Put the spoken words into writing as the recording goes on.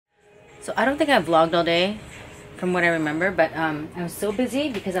So I don't think I vlogged all day from what I remember, but I was so busy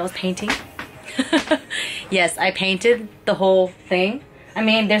because I was painting. Yes, I painted the whole thing. I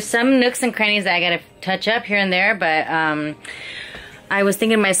mean, there's some nooks and crannies that I gotta touch up here and there, but I was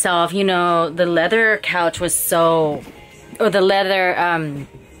thinking to myself, you know, the leather couch was so, or the leather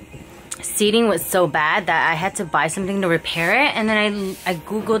seating was so bad that I had to buy something to repair it, and then I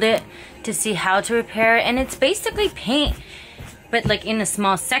googled it to see how to repair it, and it's basically paint, but like in a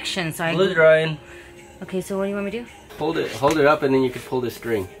small section. So Blow drying. Okay, so what do you want me to do? Hold it up, and then you can pull this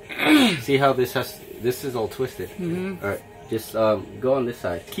string. See how this is all twisted. All right, just go on this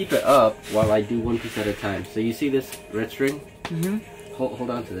side. Keep it up while I do one piece at a time. So you see this red string? Hold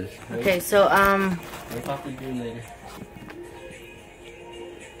on to this. Right? Okay, so we'll probably do later.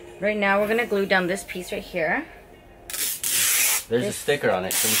 Right now we're gonna glue down this piece right here. There's a sticker on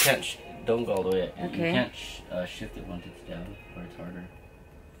it, so you can't. Don't go all the way. Okay. You can't shift it once it's down, or it's harder.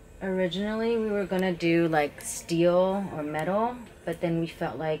 Originally we were gonna do like steel or metal, but then we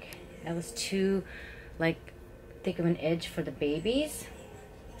felt like that was too like thick of an edge for the babies,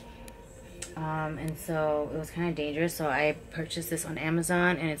 and so it was kind of dangerous. So I purchased this on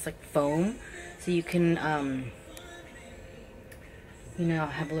Amazon, and it's like foam, so you can you know,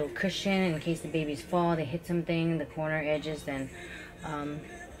 have a little cushion in case the babies fall, they hit something, the corner edges, then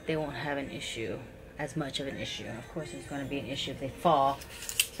they won't have an issue, as much of an issue. Of course there's going to be an issue if they fall,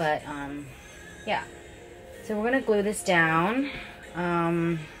 but yeah. So we're going to glue this down.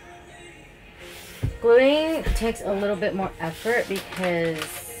 Gluing takes a little bit more effort because,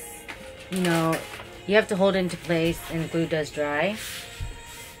 you know, you have to hold it into place, and glue does dry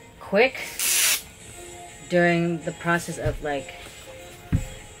quick during the process of like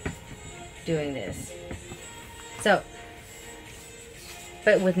doing this. So,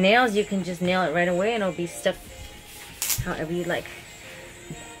 but with nails you can just nail it right away and it'll be stuck however you like.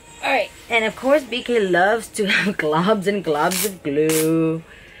 Alright, and of course BK loves to have globs and globs of glue.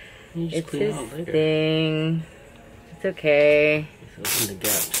 It's his thing. It's okay. Open the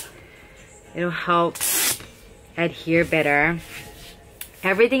gaps. It'll help adhere better.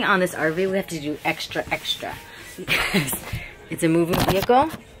 Everything on this RV we have to do extra because it's a moving vehicle.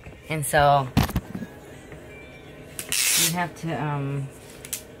 And so you have to,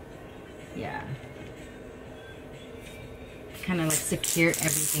 yeah, kind of like secure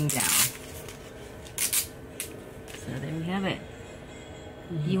everything down. So there we have it.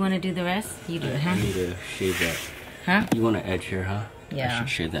 You want to do the rest? You do it, huh? I need to shave that. Huh? You want an edge here, huh? Yeah. I should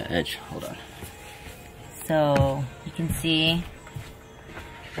shave that edge. Hold on. So you can see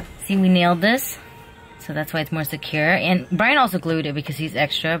we nailed this. So that's why it's more secure. And Brian also glued it because he's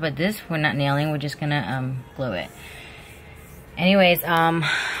extra, but this we're not nailing, we're just gonna glue it. Anyways,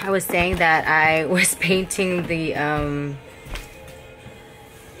 I was saying that I was painting the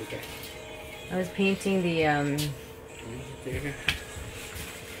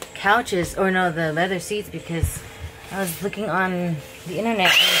couches, or no, the leather seats, because I was looking on the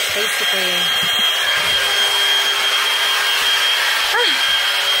internet and it's basically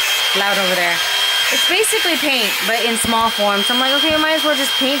loud over there. It's basically paint, but in small form. So I'm like, okay, I might as well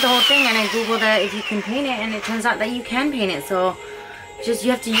just paint the whole thing. And I googled that if you can paint it, and it turns out that you can paint it. So just,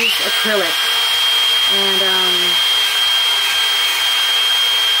 you have to use acrylic. And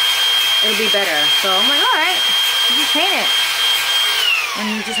it'll be better. So I'm like, alright, just paint it.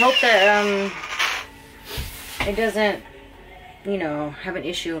 And just hope that it doesn't, you know, have an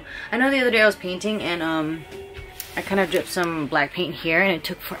issue. I know the other day I was painting, and I kind of dripped some black paint here, and it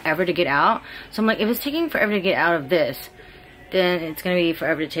took forever to get out. So I'm like, if it's taking forever to get out of this, then it's gonna be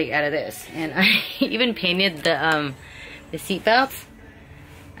forever to take out of this. And I even painted the seat belts.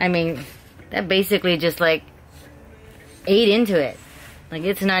 I mean, that basically just like ate into it. Like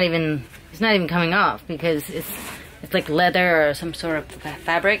it's not even coming off because it's like leather or some sort of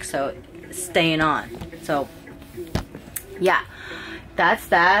fabric, so it's staying on. So yeah.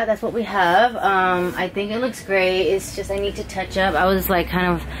 That's what we have. I think it looks great. It's just I need to touch up. I was like kind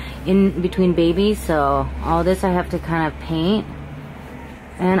of in between babies, so all this I have to kind of paint.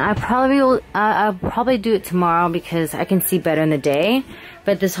 And I'll probably do it tomorrow because I can see better in the day.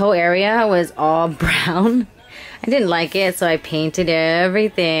 But this whole area was all brown. I didn't like it, so I painted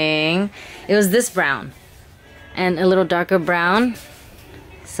everything. It was this brown and a little darker brown.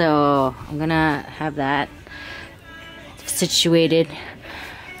 So I'm gonna have that situated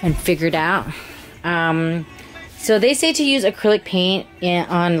and figured out. So they say to use acrylic paint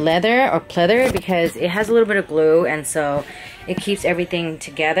on leather or pleather because it has a little bit of glue, and so it keeps everything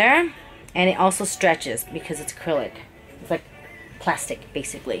together, and it also stretches because it's acrylic. It's like plastic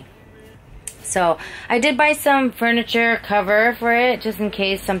basically. So I did buy some furniture cover for it, just in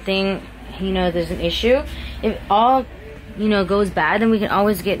case something, you know, there's an issue. If all, you know, goes bad, then we can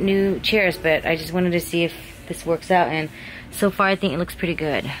always get new chairs. But I just wanted to see if this works out, and so far I think it looks pretty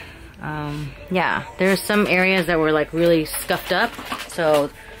good. Yeah, there's some areas that were like really scuffed up, so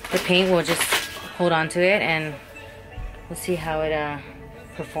the paint will just hold on to it, and we'll see how it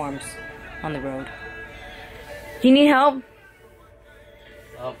performs on the road. Do you need help?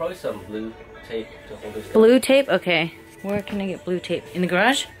 Probably some blue tape to hold this down. Blue tape? Okay. Where can I get blue tape? In the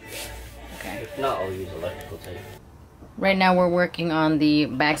garage? Okay. If not, I'll use electrical tape. Right now we're working on the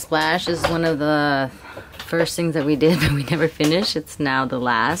backsplash. This is one of the first things that we did, but we never finished. It's now the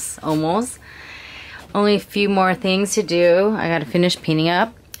last, almost. Only a few more things to do. I gotta finish painting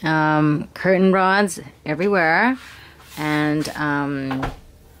up. Curtain rods everywhere. And,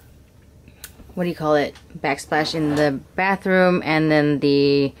 what do you call it? Backsplash in the bathroom, and then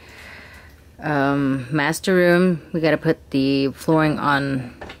the master room. We gotta put the flooring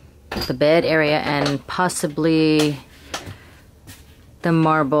on the bed area, and possibly the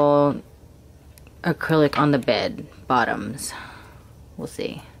marble acrylic on the bed bottoms. We'll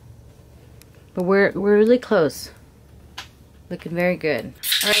see. But we're really close. Looking very good.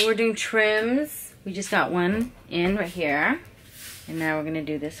 Alright, we're doing trims. We just got one in right here. And now we're gonna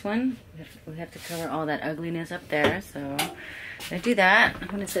do this one. We have to cover all that ugliness up there, so I'm gonna do that. I'm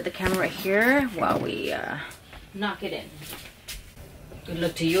gonna set the camera right here while we knock it in. Good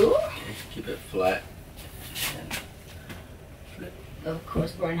luck to you. Keep it flat. Of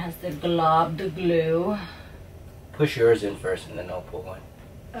course, Brian has the glob, the glue. Push yours in first, and then I'll put one.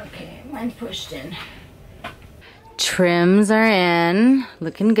 Okay, mine's pushed in. Trims are in,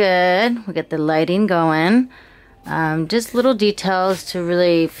 looking good. We got the lighting going. Just little details to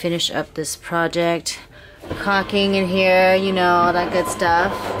really finish up this project. Caulking in here, you know, all that good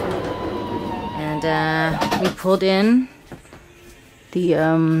stuff. And we pulled in the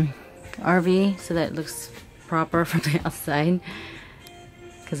RV so that it looks proper from the outside,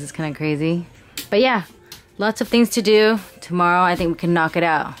 because it's kind of crazy. But yeah, lots of things to do. Tomorrow I think we can knock it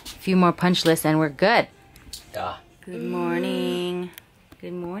out. A few more punch lists and we're good. Yeah. Good morning.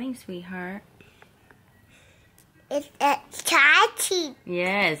 Good morning, sweetheart. It's charging.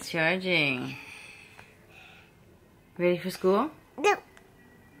 Yeah, it's charging. Ready for school? No.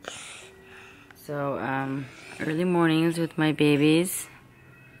 So, early mornings with my babies.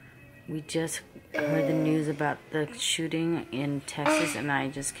 We just heard the news about the shooting in Texas, and I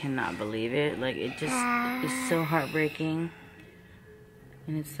just cannot believe it. Like, it just is so heartbreaking.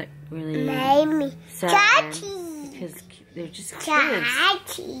 And it's like really sad. Because they're just kids.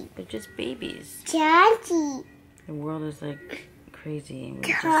 They're just babies. The world is like crazy. And we're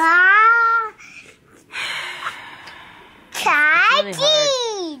just, it's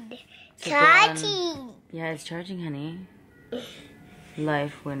really hard to go on. Yeah, it's charging, honey.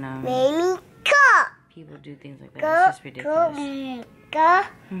 Life when people do things like that, it's just ridiculous.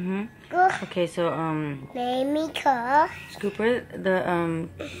 Okay, so Scooper, the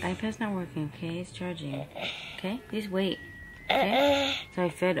iPad's not working. Okay, it's charging. Okay, please wait. Okay, so I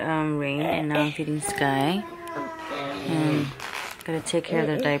fed Rain, and now I'm feeding Sky. And gotta take care of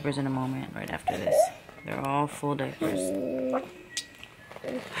their diapers in a moment. Right after this, they're all full diapers.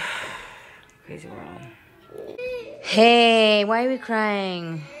 Crazy world. Hey, why are we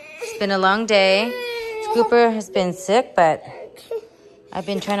crying? It's been a long day. Scooper has been sick, but I've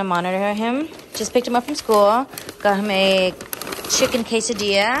been trying to monitor him. Just picked him up from school. Got him a chicken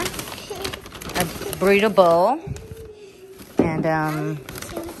quesadilla, a burrito bowl, and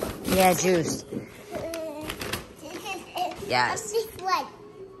yeah, juice. Yes.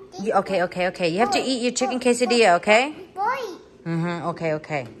 Okay. You have to eat your chicken quesadilla, okay?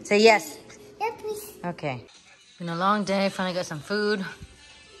 Okay. Say yes. Okay. Been a long day. Finally got some food.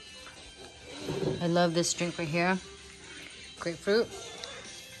 I love this drink right here. Grapefruit.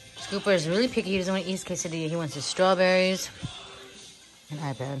 Scooper is really picky. He doesn't want to eat his quesadilla. He wants his strawberries and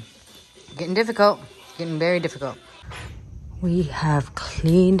iPad. Getting difficult. Getting very difficult. We have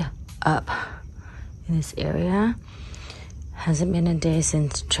cleaned up in this area. Hasn't been a day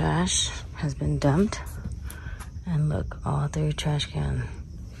since trash has been dumped. And look, all 3 trash cans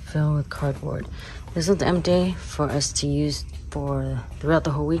filled with cardboard. This was empty for us to use for throughout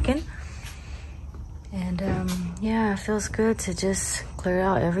the whole weekend. And yeah, it feels good to just clear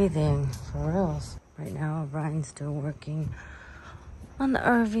out everything for reals. Right now, Brian's still working on the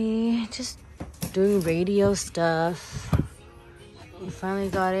RV, just doing radio stuff. We finally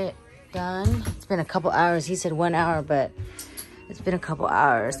got it done. It's been a couple hours. He said 1 hour, but it's been a couple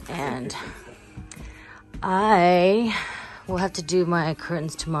hours, and I we'll have to do my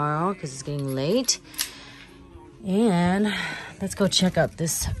curtains tomorrow because it's getting late. And let's go check out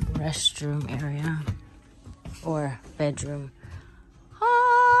this restroom area or bedroom.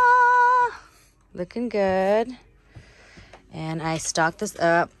 Ah, looking good. And I stocked this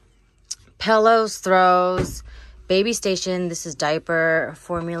up. Pillows, throws, baby station. This is diaper,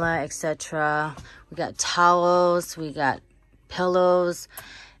 formula, etc. We got towels, we got pillows,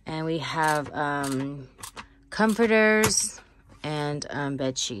 and we have comforters and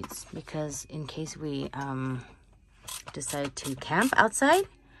bed sheets, because in case we decide to camp outside,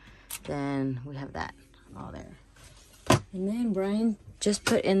 then we have that all there. And then Brian just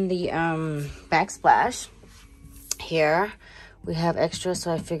put in the backsplash here. We have extra,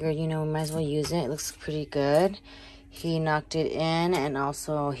 so I figured, you know, we might as well use it. It looks pretty good. He knocked it in, and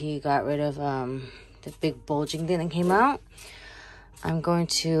also he got rid of the big bulging thing that came out. I'm going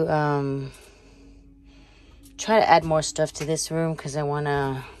to try to add more stuff to this room because I want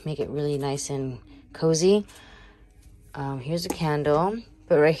to make it really nice and cozy. Here's a candle,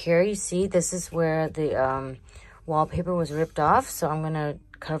 but right here you see this is where the wallpaper was ripped off, so I'm gonna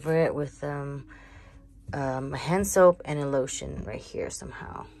cover it with a hand soap and a lotion right here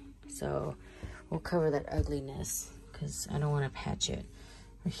somehow. So we'll cover that ugliness because I don't want to patch it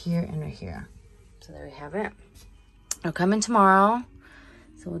right here and right here. So there we have it. It'll come in tomorrow,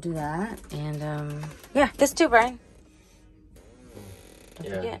 so we'll do that. And yeah, this too, Brian. Don't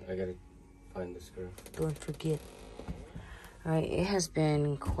forget. I gotta find the screw. Don't forget. All right, it has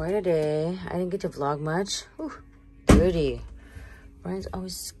been quite a day. I didn't get to vlog much. Whew, dirty. Brian's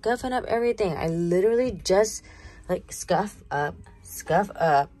always scuffing up everything. I literally just like scuff up,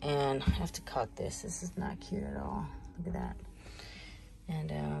 and I have to caulk this. This is not cute at all. Look at that.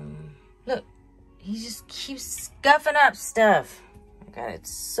 And look, he just keeps scuffing up stuff. My God,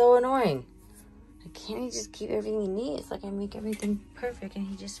 it's so annoying. Can't he just keep everything neat? It's like I make everything perfect and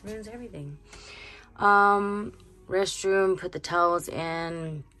he just ruins everything. Restroom, put the towels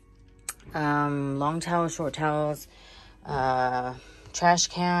in, long towels, short towels, trash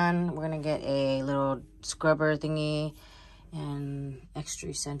can. We're gonna get a little scrubber thingy and extra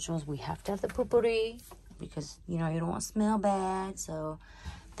essentials. We have to have the potpourri because, you know, you don't want to smell bad. So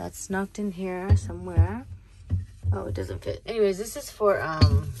that's snuck in here somewhere. Oh, it doesn't fit. Anyways, this is for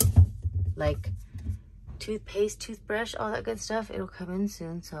like toothpaste, toothbrush, all that good stuff. It'll come in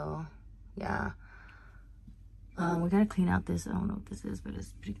soon, so yeah. We gotta clean out this. I don't know what this is, but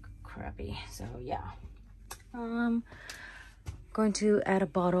it's pretty crappy. So yeah. Going to add a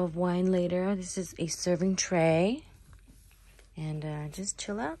bottle of wine later. This is a serving tray. And just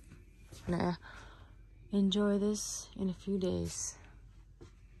chill out. Gonna enjoy this in a few days.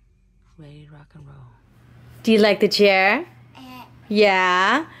 Ready to rock and roll. Do you like the chair?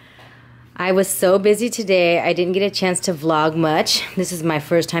 Yeah. I was so busy today, I didn't get a chance to vlog much. This is my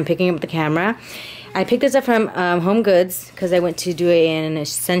first time picking up the camera. I picked this up from Home Goods because I went to do an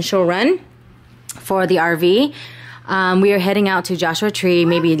essential run for the RV. We are heading out to Joshua Tree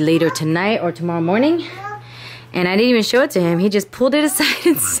maybe later tonight or tomorrow morning. And I didn't even show it to him. He just pulled it aside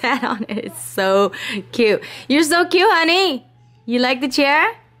and sat on it. It's so cute. You're so cute, honey. You like the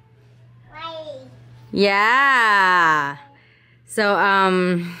chair? Yeah. So,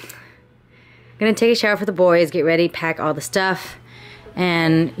 gonna take a shower for the boys, get ready, pack all the stuff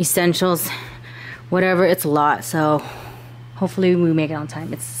and essentials, whatever. It's a lot, so hopefully we make it on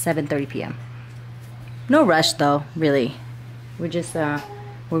time. It's 7:30 p.m. No rush though, really. We're just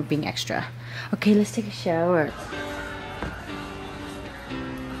we're being extra. Okay, let's take a shower.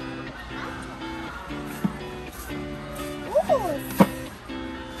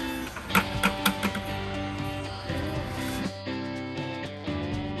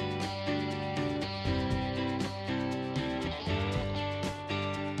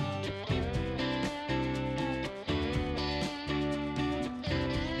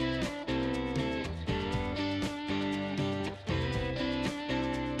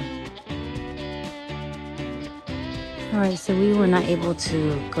 Alright, so we were not able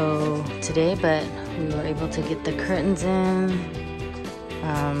to go today, but we were able to get the curtains in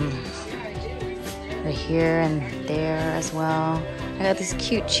right here and there as well. I got this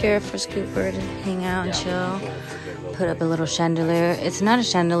cute chair for Scooper to hang out and chill. Put up a little chandelier. It's not a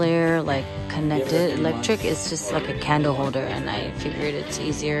chandelier like connected electric, it's just like a candle holder, and I figured it's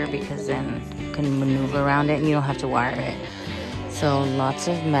easier because then you can maneuver around it and you don't have to wire it. So lots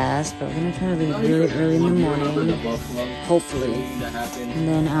of mess, but we're gonna try to leave really early in the morning, hopefully. And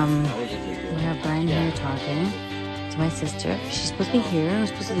then we have Brian here talking to my sister. She's supposed to be here, we're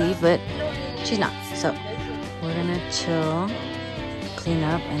supposed to leave, but she's not. So we're gonna chill, clean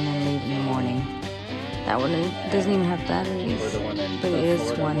up, and then leave in the morning. That one doesn't even have batteries, Or the one in but it the is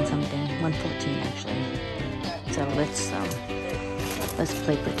Florida one one? something, 114 actually. So let's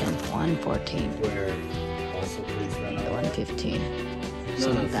play pretend 114. Where also please run The out. 115.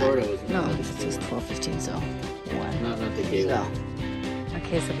 No, no, that. Florida was No, one. it says 1215. So one. Not the gay So. one.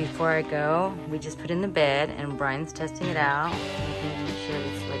 Okay, so before I go, we just put in the bed, and Brian's testing it out, making sure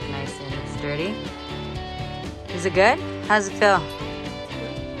it's like nice and sturdy. Is it good? How does it feel?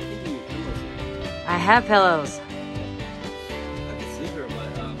 I have pillows. I can sleep here, but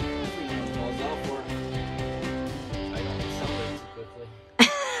if it falls off or I don't celebrate too quickly.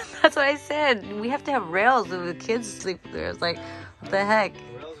 That's what I said. We have to have rails so the kids sleep there. It's like, what the heck? The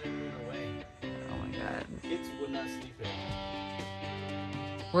rails are in the way. Oh my god. Kids would not sleep here.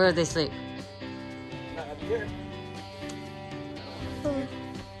 Where do they sleep? Not up here.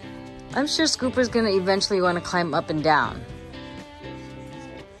 I'm sure Scooper's gonna eventually want to climb up and down.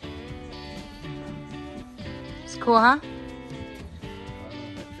 It's cool, huh?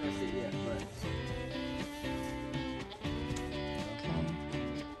 Okay.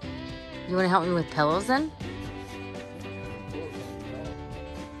 You want to help me with pillows then?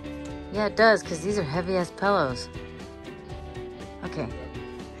 Yeah, it does, because these are heavy ass pillows. Okay.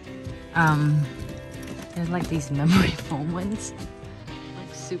 There's like these memory foam ones.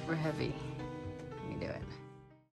 Like super heavy.